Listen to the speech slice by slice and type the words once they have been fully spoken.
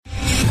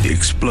The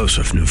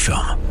explosive new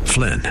film,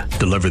 Flynn,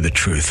 deliver the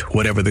truth,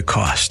 whatever the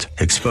cost,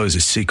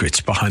 exposes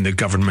secrets behind the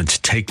government's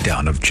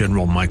takedown of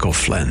General Michael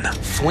Flynn.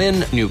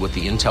 Flynn knew what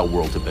the intel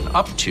world had been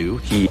up to.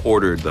 He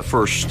ordered the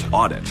first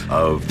audit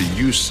of the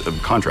use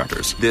of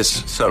contractors.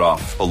 This set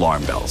off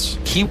alarm bells.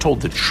 He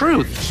told the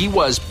truth. He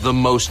was the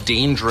most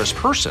dangerous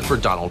person for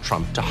Donald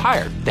Trump to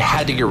hire. They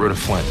had to get rid of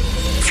Flynn.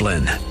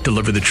 Flynn,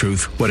 deliver the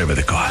truth, whatever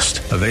the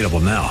cost. Available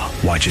now.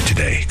 Watch it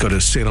today. Go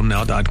to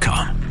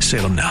salemnow.com.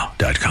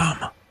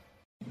 salemnow.com.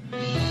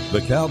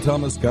 The Cal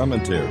Thomas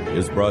Commentary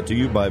is brought to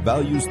you by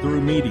Values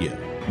Through Media.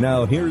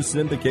 Now here's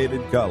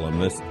syndicated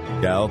columnist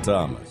Cal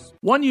Thomas.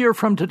 1 year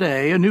from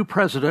today, a new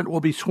president will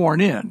be sworn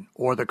in,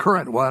 or the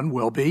current one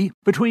will be.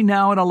 Between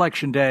now and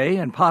Election Day,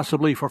 and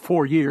possibly for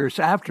 4 years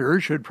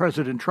after, should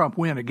President Trump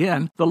win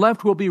again, the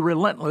left will be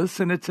relentless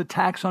in its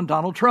attacks on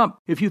Donald Trump.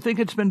 If you think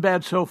it's been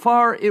bad so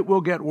far, it will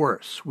get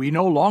worse. We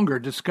no longer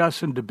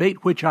discuss and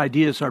debate which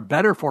ideas are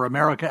better for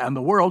America and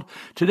the world.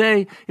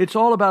 Today, it's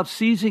all about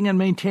seizing and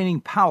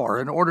maintaining power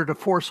in order to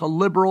force a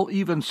liberal,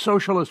 even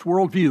socialist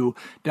worldview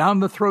down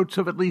the throats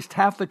of at least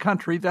half the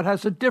country that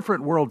has a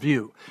different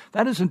worldview.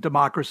 That isn't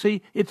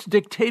democracy, it's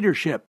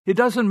dictatorship. It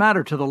doesn't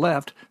matter to the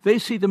left. They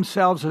see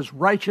themselves as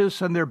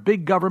righteous and their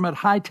big government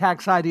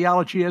high-tax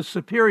ideology as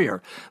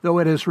superior, though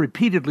it has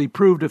repeatedly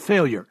proved a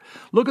failure.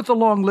 Look at the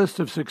long list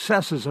of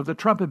successes of the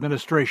Trump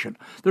administration.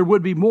 There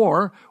would be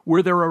more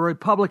were there a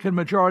Republican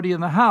majority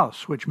in the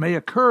House, which may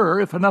occur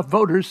if enough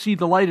voters see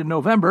the light in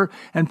November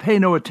and pay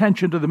no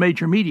attention to the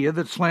major media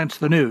that slants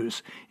the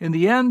news. In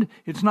the end,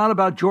 it's not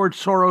about George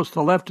Soros,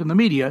 the left, and the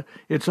media.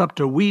 It's up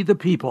to we the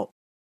people.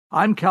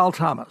 I'm Cal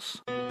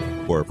Thomas.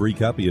 For a free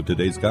copy of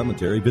today's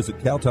commentary, visit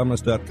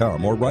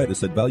calthomas.com or write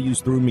us at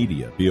Values Through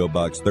Media, P.O.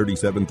 Box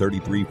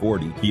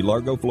 373340, Key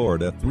Largo,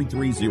 Florida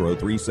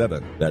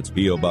 33037. That's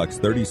P.O. Box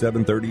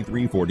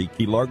 373340,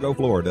 Key Largo,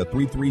 Florida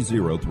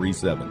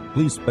 33037.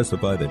 Please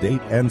specify the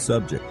date and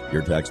subject.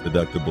 Your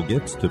tax-deductible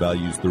gifts to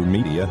Values Through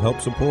Media help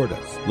support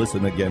us.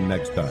 Listen again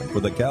next time for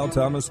the Cal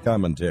Thomas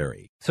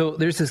Commentary. So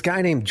there's this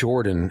guy named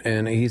Jordan,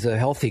 and he's a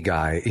healthy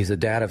guy. He's a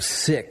dad of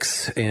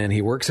 6, and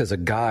he works as a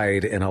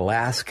guide in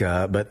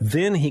Alaska. But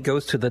then he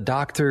goes to the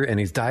doctor, and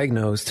he's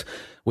diagnosed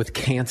with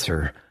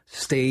cancer,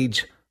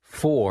 stage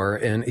 4.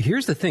 And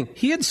here's the thing.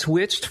 He had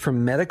switched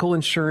from medical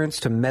insurance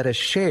to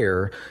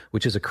MediShare,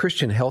 which is a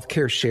Christian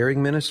healthcare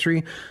sharing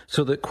ministry.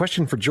 So the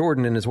question for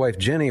Jordan and his wife,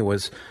 Jenny,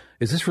 was,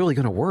 is this really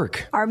going to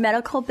work? Our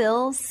medical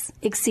bills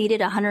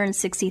exceeded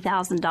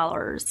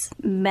 $160,000.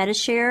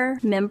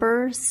 MediShare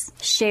members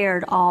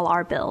shared all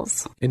our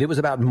bills. And it was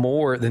about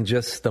more than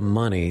just the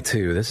money,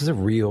 too. This is a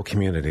real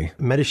community.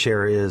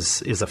 MediShare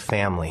is a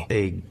family,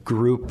 a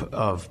group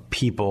of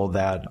people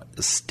that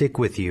stick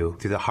with you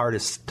through the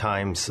hardest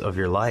times of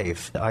your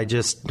life. I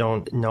just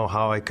don't know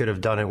how I could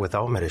have done it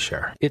without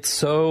MediShare. It's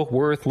so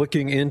worth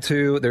looking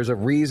into. There's a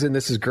reason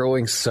this is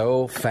growing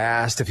so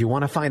fast. If you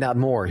want to find out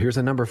more, here's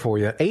a number for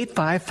you.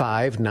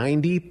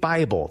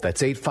 855-90-BIBLE.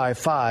 That's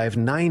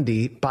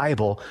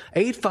 855-90-BIBLE.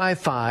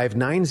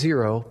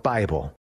 855-90-BIBLE.